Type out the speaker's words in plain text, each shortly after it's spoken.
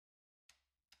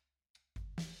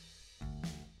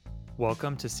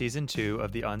Welcome to Season 2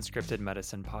 of the Unscripted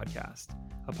Medicine Podcast,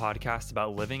 a podcast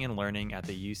about living and learning at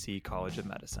the UC College of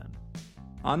Medicine.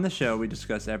 On the show, we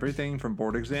discuss everything from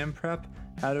board exam prep,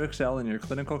 how to excel in your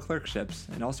clinical clerkships,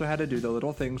 and also how to do the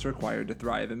little things required to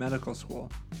thrive in medical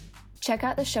school. Check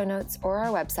out the show notes or our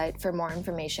website for more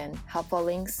information, helpful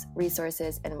links,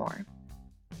 resources, and more.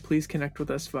 Please connect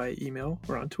with us via email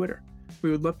or on Twitter.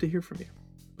 We would love to hear from you.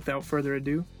 Without further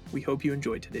ado, we hope you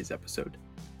enjoyed today's episode.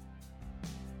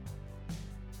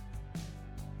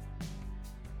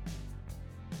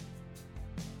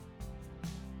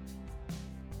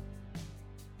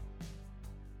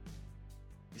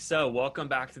 So welcome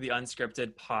back to the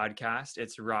Unscripted Podcast.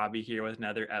 It's Robbie here with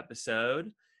another episode.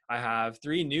 I have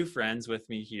three new friends with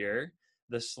me here,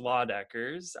 the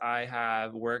Schlaudeckers. I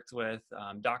have worked with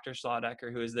Dr.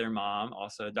 Schlaudecker, who is their mom,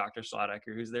 also Dr.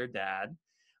 Schlaudecker, who's their dad.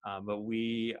 But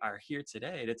we are here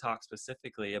today to talk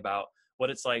specifically about what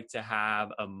it's like to have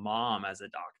a mom as a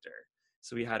doctor.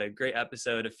 So we had a great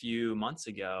episode a few months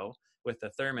ago with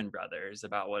the Thurman brothers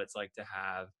about what it's like to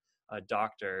have a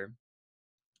doctor,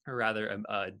 or rather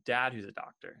a dad who's a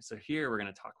doctor. So here we're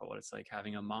going to talk about what it's like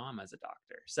having a mom as a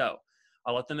doctor. So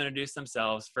I'll let them introduce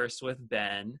themselves, first with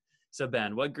Ben. So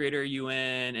Ben, what grade are you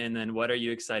in? And then what are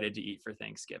you excited to eat for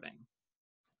Thanksgiving?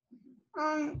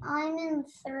 I'm in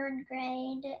third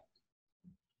grade.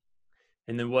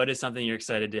 And then what is something you're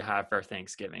excited to have for our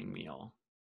Thanksgiving meal?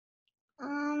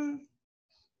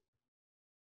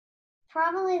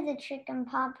 Probably the chicken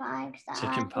pot pie.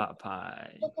 Chicken pot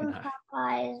pie. Chicken pot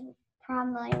pie is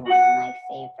probably one of my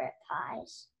favorite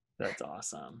pies. That's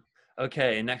awesome.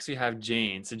 Okay, next we have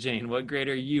Jane. So Jane, what grade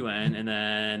are you in? And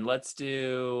then let's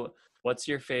do, what's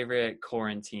your favorite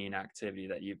quarantine activity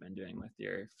that you've been doing with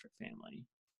your family?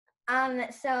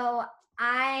 So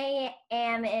I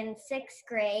am in sixth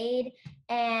grade,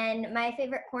 and my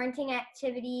favorite quarantine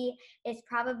activity is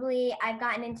probably, I've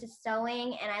gotten into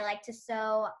sewing, and I like to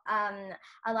sew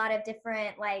a lot of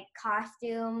different like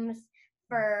costumes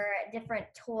for different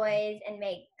toys and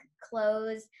make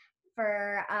clothes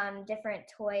for different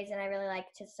toys, and I really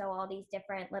like to sew all these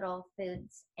different little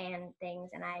foods and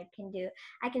things, and I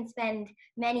can spend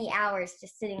many hours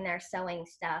just sitting there sewing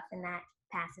stuff, and that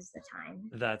passes the time.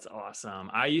 That's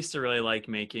awesome. I used to really like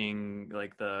making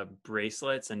like the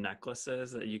bracelets and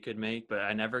necklaces that you could make, but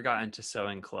I never got into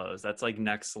sewing clothes. That's like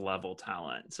next level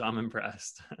talent, so I'm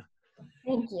impressed.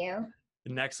 Thank you.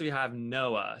 Next we have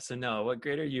Noah. So Noah, what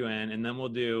grade are you in? And then we'll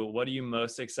do, what are you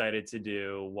most excited to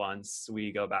do once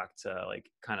we go back to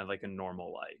like kind of like a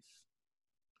normal life?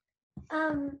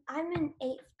 I'm in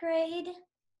eighth grade,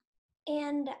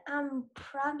 and I'm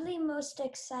probably most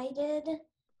excited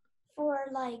for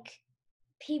like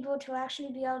people to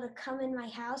actually be able to come in my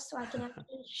house so I can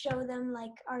actually show them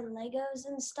like our Legos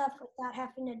and stuff without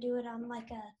having to do it on like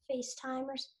a FaceTime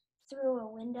or through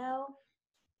a window.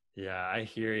 Yeah, I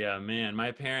hear ya, man.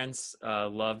 My parents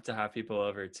love to have people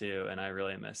over too, and I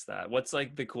really miss that. What's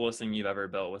like the coolest thing you've ever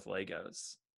built with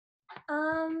Legos?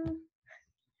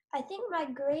 I think my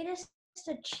greatest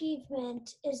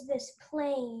achievement is this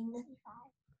plane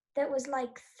that was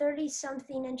like 30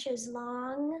 something inches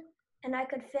long, and I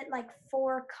could fit like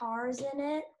 4 cars in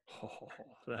it. Oh,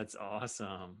 that's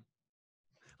awesome.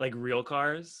 Like real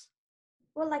cars?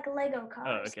 Well, like Lego cars.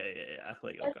 Oh, okay, yeah,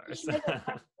 Lego cars. Lego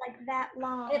cars like that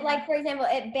long. It, like, for example,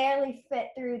 it barely fit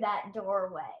through that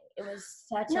doorway. It was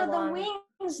such a long... No, the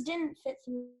wings didn't fit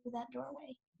through that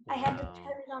doorway. Wow. I had to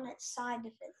turn it on its side to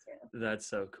fit through. That's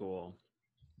so cool.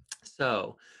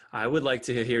 So I would like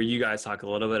to hear you guys talk a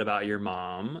little bit about your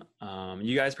mom.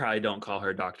 You guys probably don't call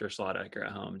her Dr. Schlaudecker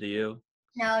at home, do you?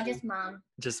 No, just mom.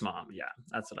 Just mom, yeah,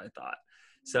 that's what I thought.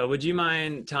 So would you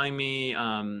mind telling me,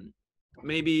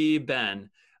 maybe Ben,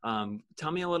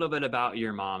 tell me a little bit about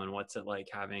your mom and what's it like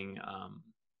having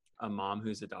a mom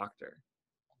who's a doctor?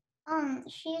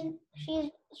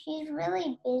 She's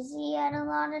really busy at a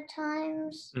lot of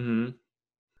times. Mm-hmm.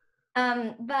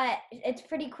 But it's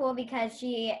pretty cool because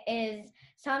she is,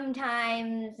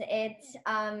 sometimes it's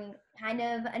kind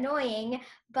of annoying,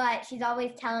 but she's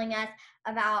always telling us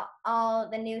about all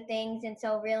the new things. And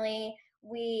so really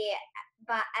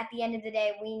but at the end of the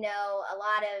day, we know a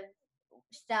lot of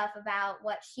stuff about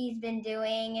what she's been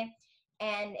doing.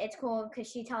 And it's cool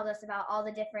because she tells us about all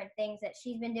the different things that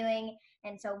she's been doing.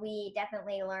 And so we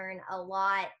definitely learn a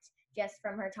lot just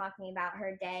from her talking about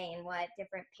her day and what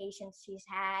different patients she's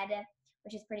had,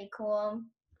 which is pretty cool.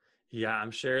 Yeah,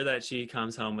 I'm sure that she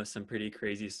comes home with some pretty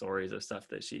crazy stories of stuff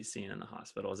that she's seen in the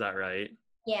hospital. Is that right?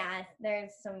 Yeah,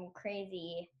 there's some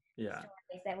crazy yeah.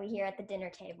 stories that we hear at the dinner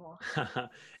table.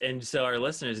 And so our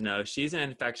listeners know she's an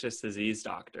infectious disease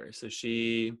doctor. So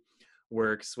she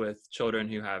works with children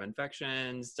who have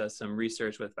infections, does some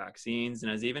research with vaccines,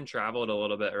 and has even traveled a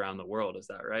little bit around the world. Is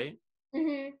that right?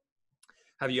 Mm-hmm.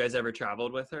 Have you guys ever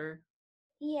traveled with her?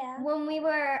 Yeah. When we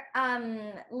were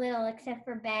little, except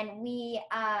for Ben, we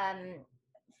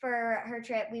for her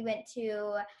trip we went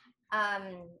to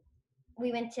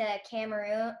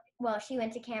Cameroon. Well, she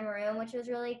went to Cameroon, which was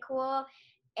really cool,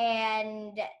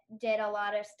 and did a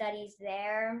lot of studies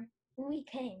there. We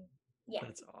came. Yeah.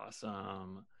 That's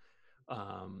awesome.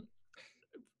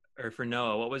 Or for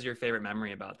Noah, what was your favorite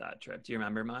memory about that trip? Do you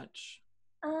remember much?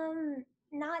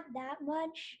 Not that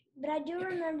much, but I do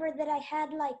remember that I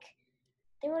had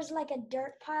there was a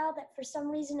dirt pile that for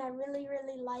some reason I really,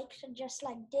 really liked, just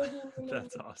digging in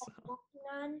That's and awesome. walking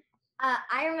on.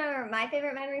 I remember my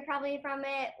favorite memory probably from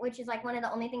it, which is one of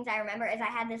the only things I remember, is I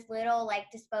had this little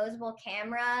disposable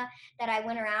camera that I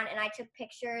went around and I took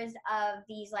pictures of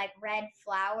these red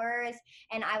flowers,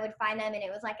 and I would find them, and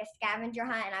it was like a scavenger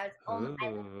hunt, and I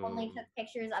only took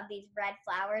pictures of these red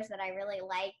flowers that I really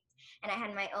liked, and I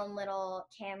had my own little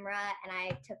camera, and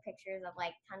I took pictures of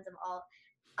tons of all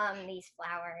these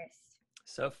flowers.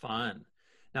 So fun.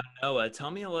 Now, Noah,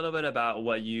 tell me a little bit about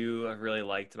what you have really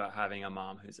liked about having a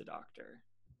mom who's a doctor.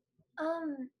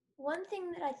 One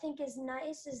thing that I think is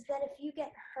nice is that if you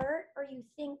get hurt or you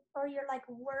think, or you're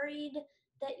worried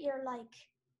that you're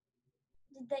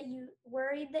that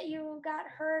you got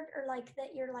hurt, or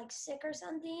that you're sick or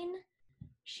something,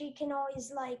 she can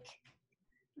always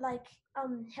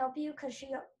help you, because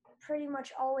she pretty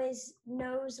much always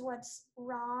knows what's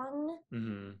wrong.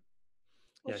 Mm-hmm.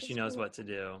 Yeah, she knows what to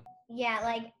do.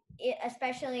 Yeah,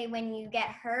 especially when you get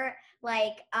hurt,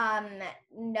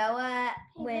 Noah,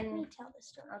 Let me tell the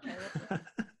story. Okay.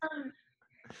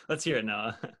 Let's hear it,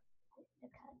 Noah.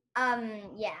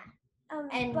 Yeah.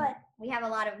 And but we have a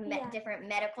lot of different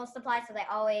medical supplies, so they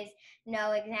always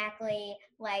know exactly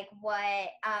what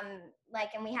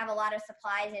and we have a lot of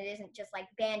supplies, and it isn't just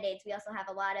Band-Aids. We also have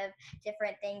a lot of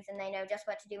different things, and they know just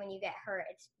what to do when you get hurt.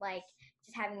 It's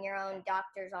just having your own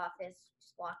doctor's office,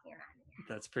 just walking around.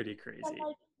 That's pretty crazy.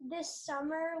 But, this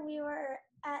summer we were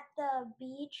at the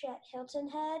beach at Hilton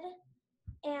Head,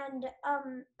 and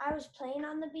I was playing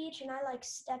on the beach, and I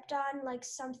stepped on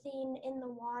something in the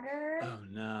water. Oh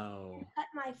no. And cut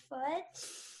my foot.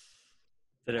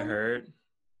 Did it hurt?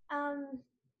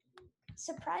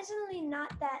 Surprisingly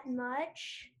not that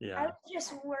much. Yeah. I was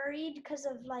just worried because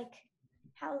of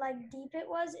how deep it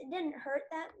was. It didn't hurt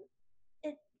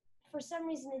for some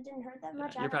reason it didn't hurt that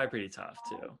much. You're probably pretty tough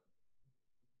too.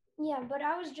 Yeah, but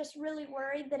I was just really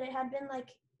worried that it had been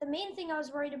the main thing I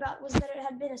was worried about was that it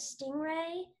had been a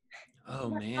stingray. Oh,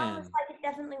 but man. it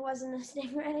definitely wasn't a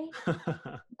stingray.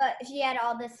 But she had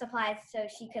all the supplies so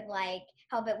she could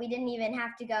help it. We didn't even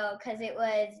have to go because it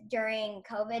was during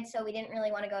COVID, so we didn't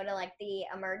really want to go to the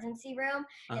emergency room.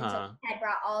 And so we had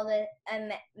brought all the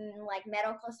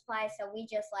medical supplies, so we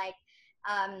just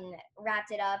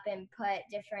wrapped it up and put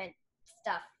different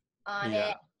stuff on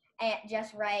it. And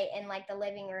just right in the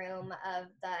living room of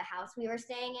the house we were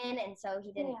staying in, and so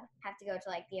he didn't have to go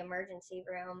to the emergency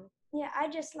room. Yeah, I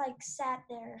just sat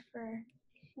there for.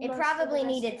 It probably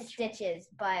needed stitches,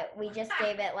 but we just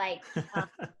gave it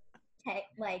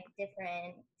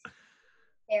different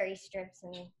fairy strips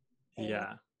and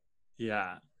things.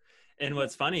 Yeah. And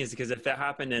what's funny is because if that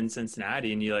happened in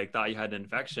Cincinnati and you thought you had an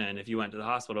infection, if you went to the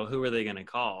hospital, who were they going to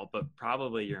call? But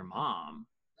probably your mom.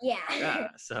 Yeah.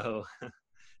 So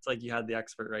it's you had the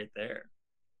expert right there.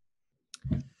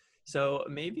 So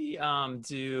maybe are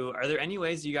there any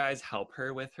ways you guys help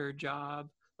her with her job?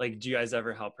 Do you guys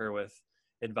ever help her with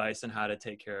advice on how to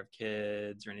take care of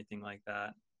kids or anything like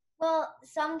that? Well,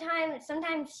 sometimes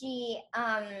she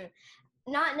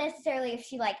not necessarily if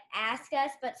she asks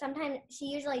us, but sometimes she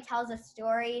usually tells us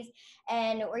stories,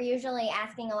 and we're usually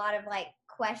asking a lot of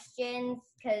questions,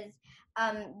 because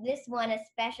this one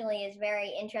especially is very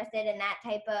interested in that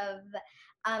type of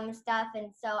stuff,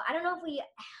 and so I don't know if we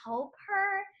help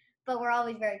her, but we're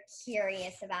always very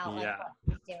curious about what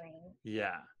she's doing.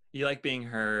 Yeah, you like being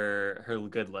her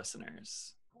good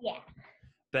listeners. Yeah.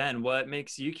 Ben, what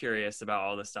makes you curious about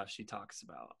all the stuff she talks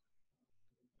about?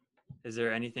 Is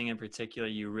there anything in particular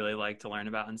you really like to learn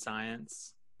about in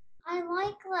science? I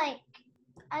like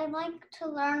to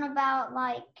learn about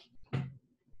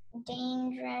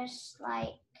dangerous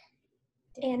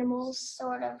animals,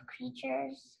 sort of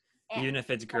creatures. Even if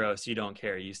it's gross, you don't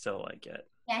care. You still like it.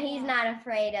 Yeah, he's not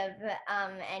afraid of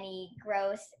any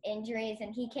gross injuries,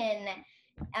 and he can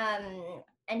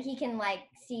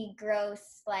see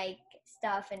gross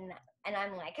stuff and and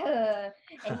I'm like, ugh,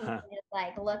 and he can just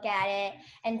like look at it.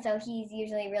 And so he's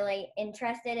usually really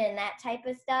interested in that type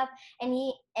of stuff. And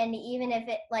even if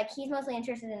it like, he's mostly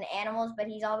interested in animals, but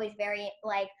he's always very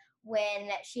like, when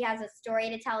she has a story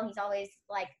to tell, he's always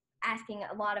like asking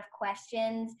a lot of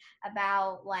questions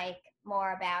about like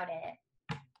more about it.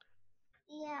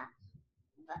 Yeah,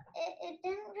 but it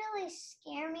didn't really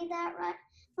scare me that much.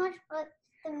 But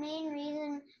the main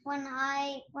reason when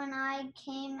I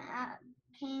came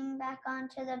back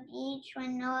onto the beach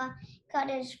when Noah cut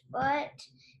his foot,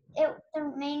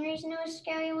 the main reason it was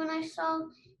scary when I saw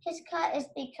his cut is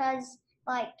because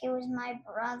like it was my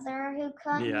brother who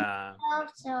cut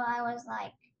himself, so I was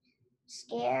like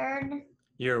scared.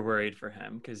 You're worried for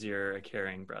him because you're a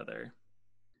caring brother.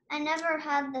 I never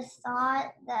had the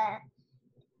thought that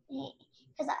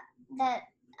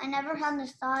I never had the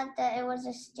thought that it was a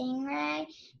stingray,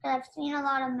 but I've seen a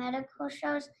lot of medical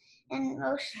shows, and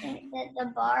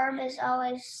the barb is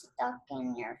always stuck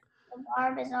in the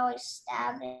barb is always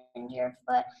stabbed into your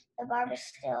foot. The barb is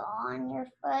still on your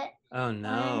foot. Oh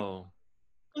no.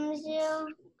 Stings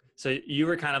you. So you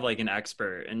were kind of like an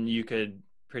expert, and you could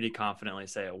pretty confidently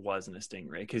say it wasn't a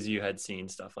stingray because you had seen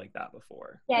stuff like that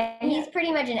before. Yeah, he's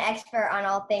pretty much an expert on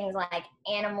all things like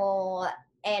animal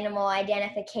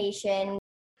identification.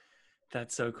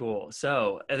 That's so cool.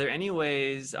 So are there any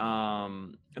ways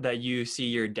that you see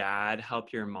your dad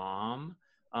help your mom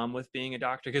with being a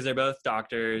doctor? Because they're both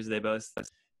doctors, they both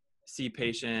see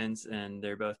patients, and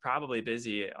they're both probably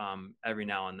busy every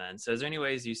now and then. So is there any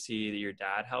ways you see that your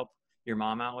dad help your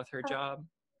mom out with her job?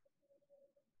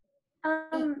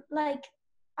 Like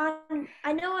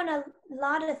I know on a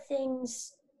lot of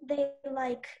things they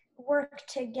like work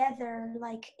together,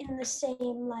 like in the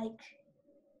same like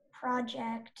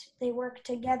project. They work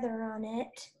together on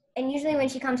it. And usually when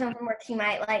she comes home from work, she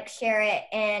might like share it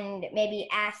and maybe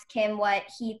ask him what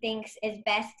he thinks is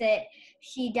best that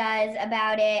she does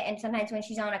about it. And sometimes when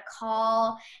she's on a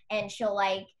call, and she'll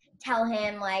like tell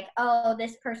him like, oh,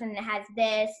 this person has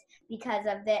this because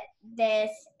of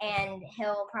this, and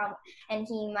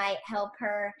he might help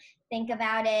her think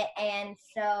about it. And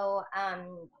so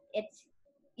it's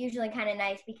usually kind of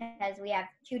nice because we have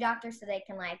two doctors, so they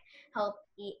can like help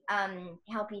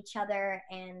each other,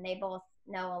 and they both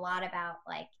know a lot about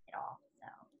like it all. So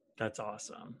that's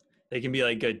awesome. They can be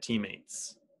like good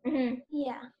teammates. Mm-hmm.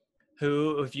 Yeah.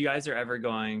 If you guys are ever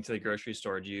going to the grocery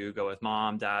store, do you go with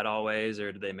mom, dad always,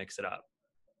 or do they mix it up?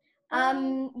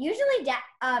 Usually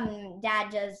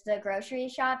dad does the grocery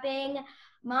shopping.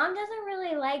 Mom doesn't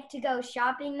really like to go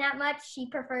shopping that much. She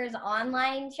prefers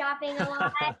online shopping a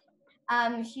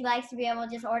lot. She likes to be able to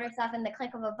just order stuff in the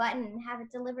click of a button and have it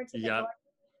delivered to the door,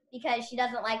 because she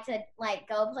doesn't like to like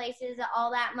go places all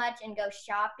that much and go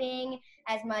shopping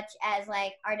as much as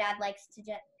like our dad likes to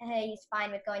just, he's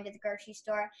fine with going to the grocery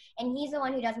store. And he's the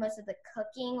one who does most of the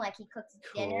cooking. Like he cooks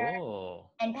dinner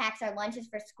and packs our lunches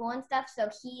for school and stuff. So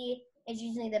he is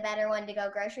usually the better one to go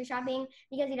grocery shopping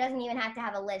because he doesn't even have to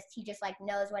have a list. He just like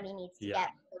knows what he needs to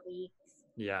get for the week.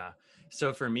 Yeah.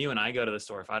 So for me, when I go to the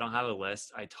store, if I don't have a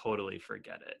list, I totally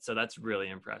forget it. So that's really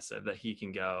impressive that he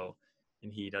can go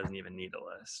and he doesn't even need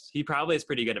a list. He probably is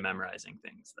pretty good at memorizing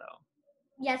things though.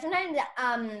 Yeah, sometimes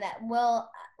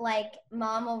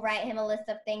mom will write him a list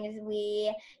of things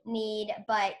we need,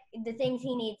 but the things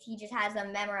he needs, he just has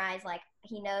them memorized. Like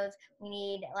he knows we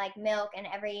need like milk,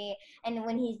 and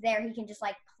when he's there, he can just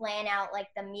like plan out like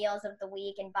the meals of the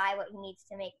week and buy what he needs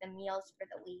to make the meals for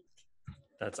the week.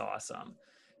 That's awesome.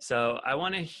 So I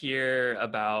want to hear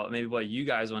about maybe what you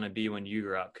guys want to be when you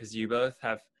grow up, because you both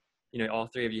have, all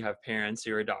three of you have parents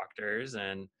who are doctors,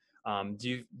 and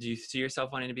do you see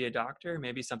yourself wanting to be a doctor?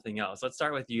 Maybe something else. Let's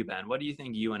start with you, Ben. What do you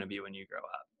think you want to be when you grow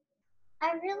up?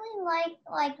 I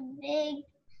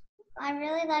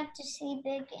really like to see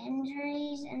big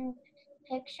injuries in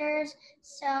pictures.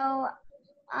 So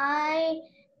I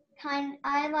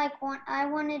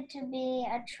wanted to be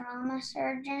a trauma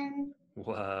surgeon.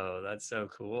 Whoa, that's so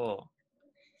cool.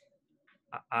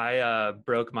 I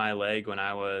broke my leg when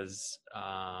I was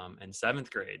in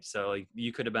 7th grade. So like,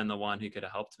 you could have been the one who could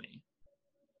have helped me.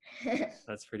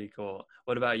 That's pretty cool.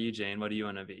 What about you, Jane? What do you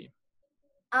want to be?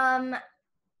 I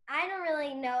don't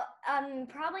really know.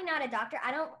 Probably not a doctor.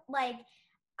 I don't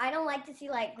like to see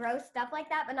like gross stuff like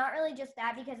that, but not really just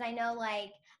that, because I know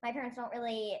like my parents don't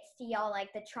really see all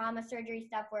like the trauma surgery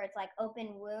stuff where it's like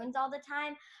open wounds all the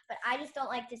time. But I just don't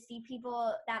like to see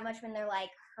people that much when they're like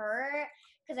hurt,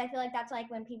 because I feel like that's like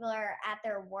when people are at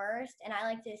their worst, and I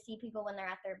like to see people when they're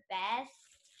at their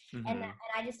best. Mm-hmm. And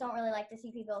I just don't really like to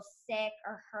see people sick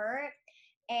or hurt.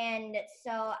 And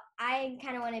so I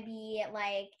kind of want to be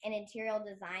like an interior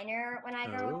designer when I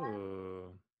grow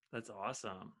up. That's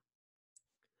awesome.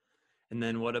 And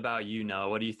then what about you, Noah?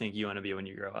 What do you think you want to be when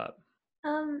you grow up?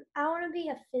 I want to be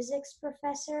a physics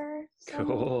professor.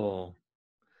 Cool.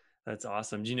 That's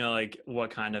awesome. Do you know like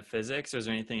what kind of physics, or is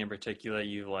there anything in particular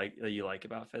you like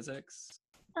about physics?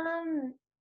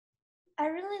 I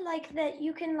really like that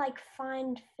you can like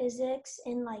find physics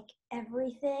in like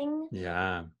everything.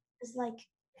 Yeah. It's like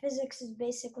physics is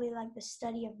basically like the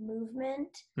study of movement,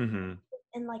 Mm-hmm.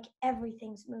 and like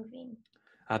everything's moving.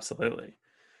 Absolutely.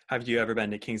 Have you ever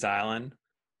been to Kings Island?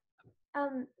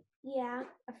 Yeah,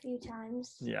 a few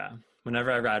times. Yeah.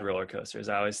 Whenever I ride roller coasters,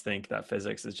 I always think that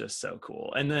physics is just so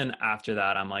cool. And then after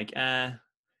that, I'm like, I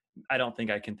don't think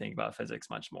I can think about physics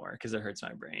much more because it hurts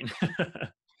my brain.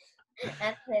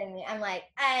 That's me. I'm like,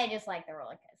 I just like the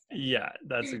roller coaster. Yeah,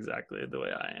 that's exactly the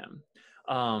way I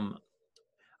am.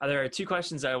 There are two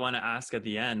questions I want to ask at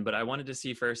the end, but I wanted to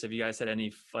see first if you guys had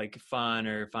any like fun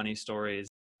or funny stories.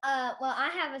 Well, I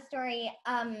have a story.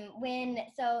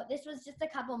 So this was just a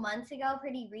couple months ago,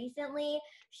 pretty recently.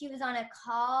 She was on a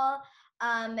call.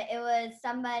 It was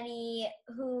somebody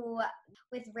who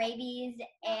with rabies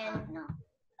and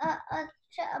a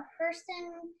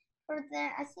person for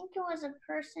their, I think it was a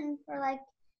person for like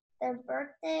their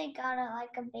birthday got a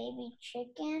baby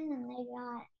chicken,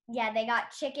 and they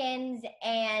got chickens,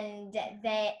 and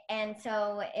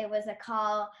so it was a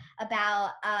call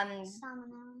about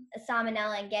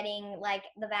salmonella and getting like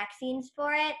the vaccines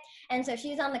for it. And so she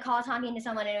was on the call talking to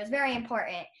someone, and it was very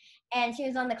important. And she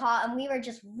was on the call, and we were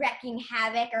just wrecking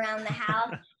havoc around the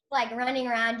house, like running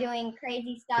around doing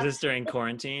crazy stuff. Is this during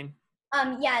quarantine?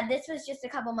 Yeah, this was just a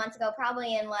couple months ago,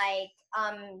 probably in like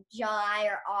July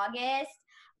or August.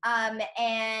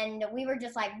 And we were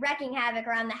just like wrecking havoc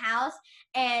around the house,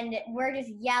 and we're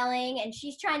just yelling, and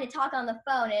she's trying to talk on the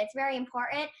phone, and it's very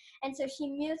important. And so she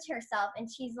mutes herself, and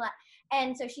she's like,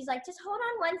 just hold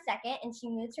on 1 second. And she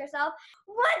mutes herself.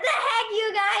 What the heck,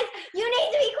 you guys? You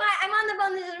need to be quiet. I'm on the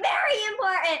phone. This is very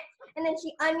important. And then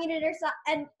she unmuted herself,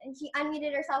 and she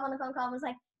unmuted herself on the phone call and was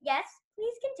like, yes,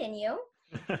 please continue.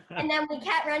 And then we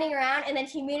kept running around, and then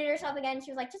she muted herself again.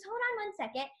 She was like, just hold on 1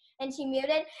 second. And she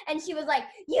muted, and she was like,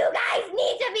 you guys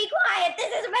need to be quiet.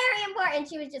 This is very important.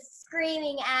 She was just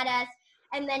screaming at us.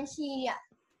 And then she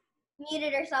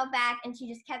muted herself back, and she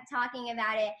just kept talking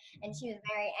about it, and she was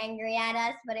very angry at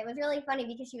us. But it was really funny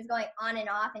because she was going on and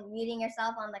off and muting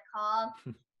herself on the call.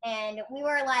 And we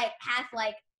were like half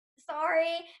like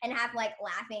sorry and half like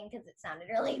laughing because it sounded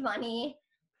really funny.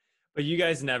 But you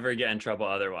guys never get in trouble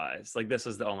otherwise. Like this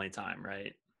was the only time,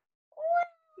 right?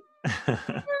 Well,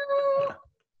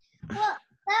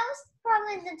 that was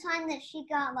probably the time that she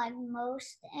got like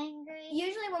most angry.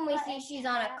 Usually when we see she's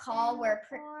on a call,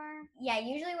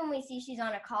 usually when we see she's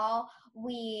on a call,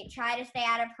 we try to stay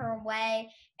out of her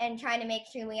way and try to make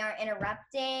sure we aren't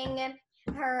interrupting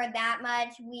her that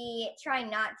much. We try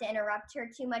not to interrupt her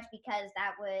too much because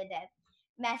that would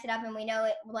mess it up, and we know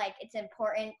it like it's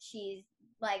important. She's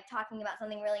like talking about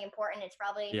something really important. It's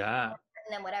probably more important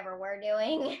than whatever we're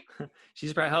doing.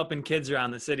 She's probably helping kids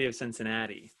around the city of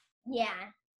Cincinnati. Yeah.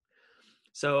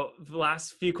 So the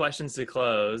last few questions to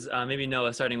close, maybe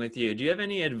Noah, starting with you. Do you have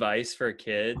any advice for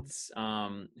kids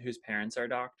whose parents are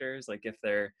doctors? Like if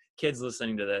they're kids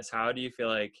listening to this, how do you feel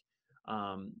like,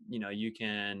 you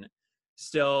can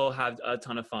still have a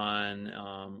ton of fun,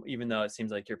 even though it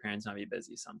seems like your parents might be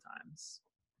busy sometimes?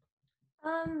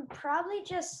 Probably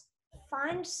just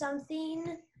find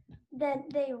something that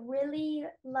they really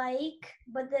like,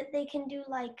 but that they can do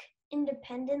like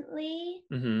independently.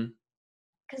 Mm-hmm.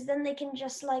 Because then they can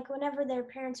just like whenever their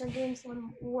parents are doing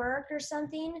some work or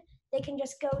something, they can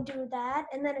just go do that,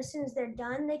 and then as soon as they're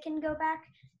done, they can go back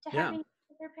to having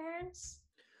with their parents.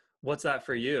 What's that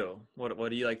for you? What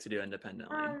do you like to do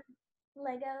independently?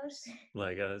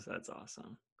 Legos, that's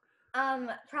awesome.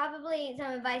 Probably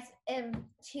some advice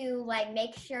to like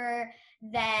make sure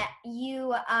that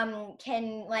you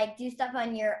can like do stuff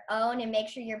on your own and make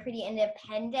sure you're pretty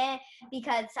independent,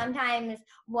 because sometimes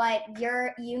what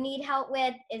you need help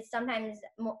with is sometimes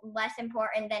less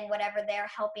important than whatever they're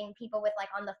helping people with like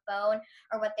on the phone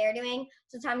or what they're doing.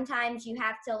 So sometimes you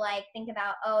have to like think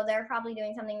about, oh, they're probably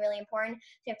doing something really important,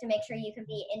 so you have to make sure you can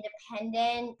be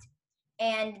independent.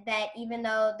 And that even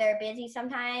though they're busy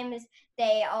sometimes,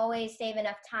 they always save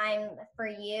enough time for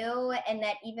you. And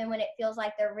that even when it feels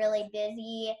like they're really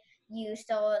busy, you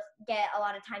still get a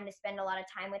lot of time to spend a lot of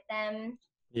time with them.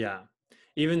 Yeah.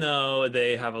 Even though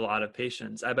they have a lot of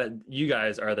patients, I bet you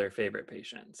guys are their favorite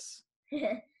patients.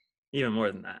 Even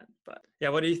more than that. But yeah,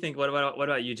 what do you think? What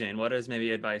about you, Jane? What is maybe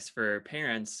advice for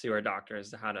parents who are doctors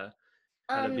to how to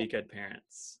be good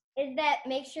parents? Is that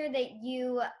make sure that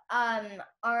you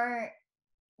aren't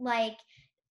like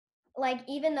like,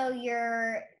 even though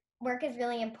your work is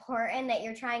really important, that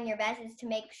you're trying your best is to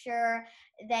make sure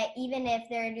that even if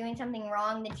they're doing something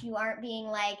wrong, that you aren't being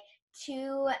like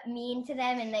too mean to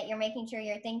them, and that you're making sure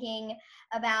you're thinking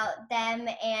about them,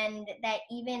 and that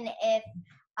even if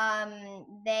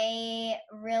they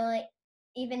really,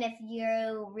 even if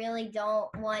you really don't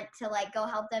want to like go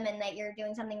help them, and that you're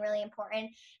doing something really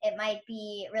important, it might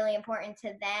be really important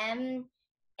to them.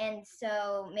 And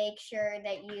so make sure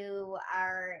that you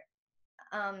are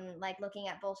like looking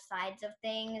at both sides of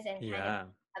things and kind Yeah. of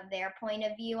have their point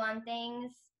of view on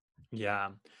things. Yeah.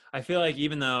 I feel like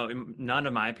even though none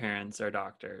of my parents are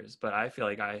doctors, but I feel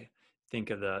like I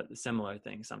think of the similar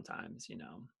things sometimes, you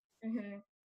know. Mm-hmm.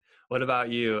 What about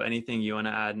you? Anything you want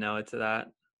to add, Noah, to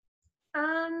that?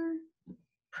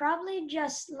 Probably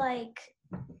just like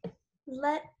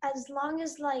as long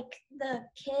as like the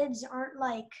kids aren't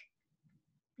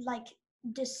like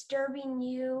disturbing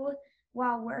you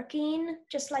while working,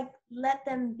 just like let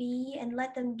them be and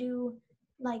let them do,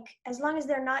 like as long as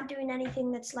they're not doing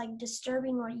anything that's like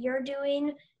disturbing what you're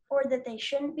doing or that they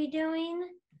shouldn't be doing,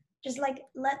 just like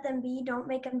let them be. Don't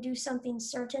make them do something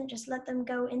certain. Just let them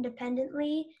go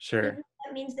independently. Sure. Even if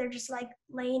that means they're just like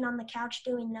laying on the couch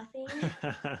doing nothing.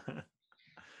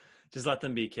 Just let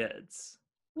them be kids.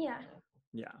 Yeah.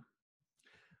 Yeah.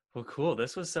 Well, cool.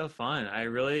 This was so fun. I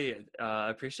really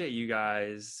appreciate you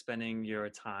guys spending your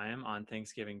time on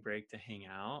Thanksgiving break to hang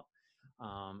out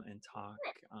and talk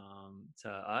to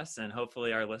us. And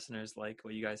hopefully our listeners like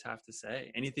what you guys have to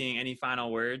say. Any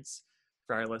final words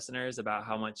for our listeners about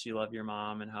how much you love your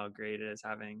mom and how great it is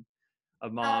having a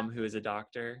mom who is a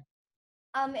doctor?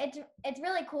 It's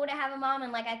really cool to have a mom,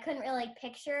 and like I couldn't really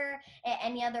picture it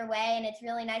any other way, and it's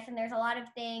really nice, and there's a lot of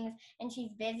things, and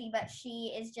she's busy, but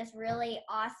she is just really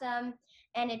awesome,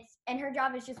 and her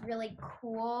job is just really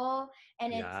cool,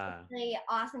 and it's really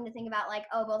awesome to think about, like,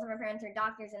 oh, both of her parents are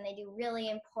doctors and they do really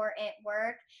important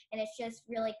work, and it's just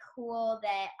really cool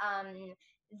that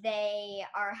they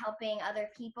are helping other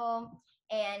people,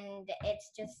 and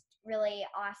it's just really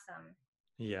awesome.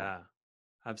 Yeah.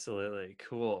 Absolutely.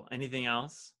 Cool. Anything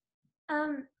else?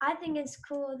 I think it's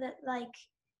cool that like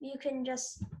you can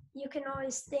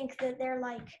always think that they're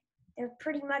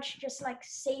pretty much just like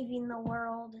saving the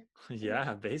world.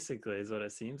 Yeah, basically is what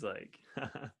it seems like.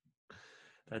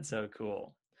 That's so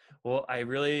cool. Well, I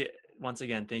really, once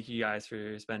again, thank you guys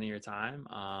for spending your time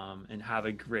and have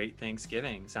a great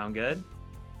Thanksgiving. Sound good?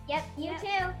 Yep, you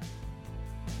too.